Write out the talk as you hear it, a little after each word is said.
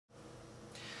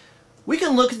We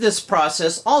can look at this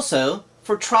process also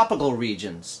for tropical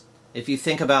regions. If you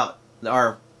think about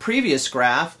our previous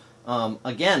graph,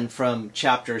 again from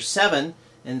chapter 7,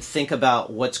 and think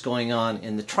about what's going on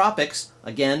in the tropics,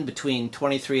 again between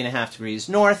 23.5 degrees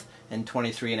north and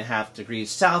 23.5 degrees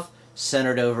south,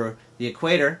 centered over the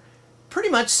equator, pretty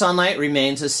much sunlight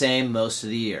remains the same most of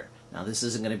the year. Now this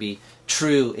isn't going to be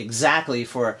true exactly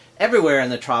for everywhere in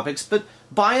the tropics, but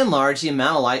by and large the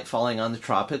amount of light falling on the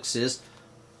tropics is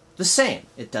the same.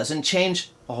 It doesn't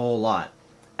change a whole lot.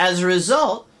 As a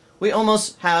result, we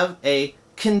almost have a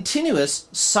continuous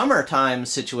summertime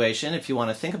situation, if you want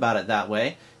to think about it that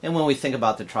way. And when we think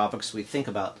about the tropics, we think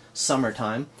about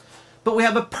summertime. But we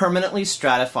have a permanently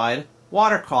stratified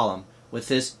water column with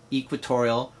this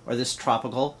equatorial or this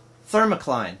tropical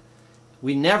thermocline.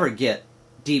 We never get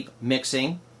deep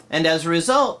mixing, and as a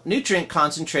result, nutrient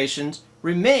concentrations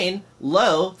remain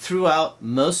low throughout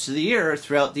most of the year,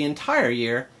 throughout the entire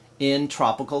year in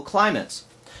tropical climates.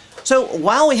 So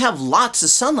while we have lots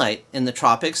of sunlight in the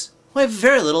tropics, we have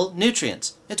very little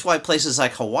nutrients. It's why places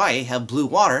like Hawaii have blue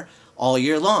water all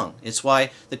year long. It's why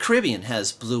the Caribbean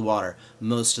has blue water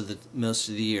most of the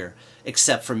year,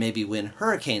 except for maybe when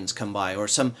hurricanes come by or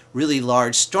some really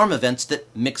large storm events that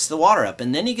mix the water up,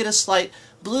 and then you get a slight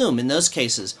bloom in those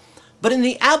cases. But in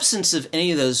the absence of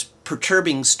any of those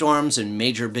perturbing storms and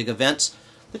major big events,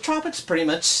 the tropics pretty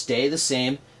much stay the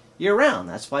same year-round.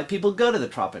 That's why people go to the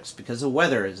tropics, because the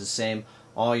weather is the same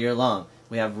all year long.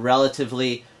 We have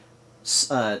relatively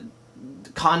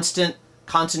constant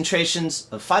concentrations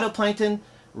of phytoplankton,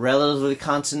 relatively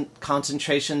constant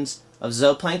concentrations of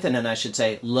zooplankton, and I should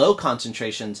say low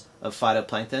concentrations of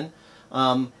phytoplankton,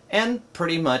 and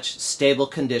pretty much stable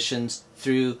conditions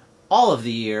through all of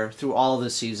the year, through all of the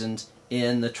seasons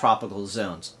in the tropical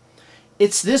zones.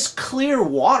 It's this clear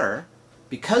water,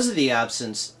 because of the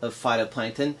absence of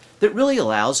phytoplankton, that really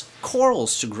allows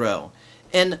corals to grow.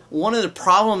 And one of the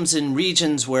problems in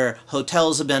regions where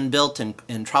hotels have been built,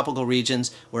 in tropical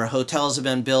regions where hotels have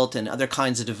been built and other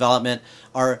kinds of development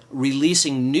are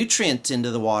releasing nutrients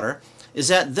into the water, is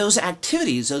that those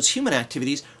activities, those human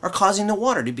activities, are causing the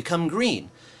water to become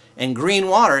green. And green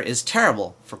water is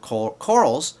terrible for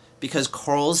corals, because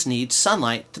corals need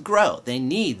sunlight to grow. They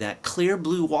need that clear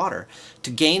blue water to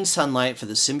gain sunlight for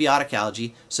the symbiotic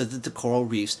algae so that the coral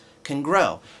reefs can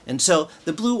grow. And so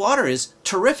the blue water is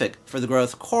terrific for the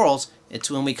growth of corals. It's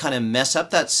when we kind of mess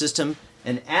up that system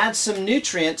and add some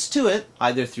nutrients to it,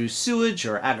 either through sewage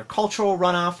or agricultural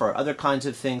runoff or other kinds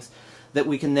of things, that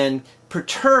we can then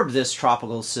perturb this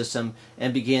tropical system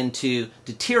and begin to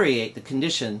deteriorate the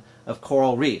condition of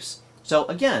coral reefs. So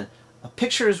again, a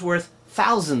picture is worth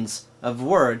thousands of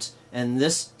words, and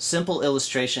this simple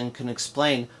illustration can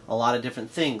explain a lot of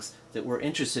different things that we're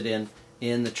interested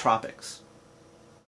in the tropics.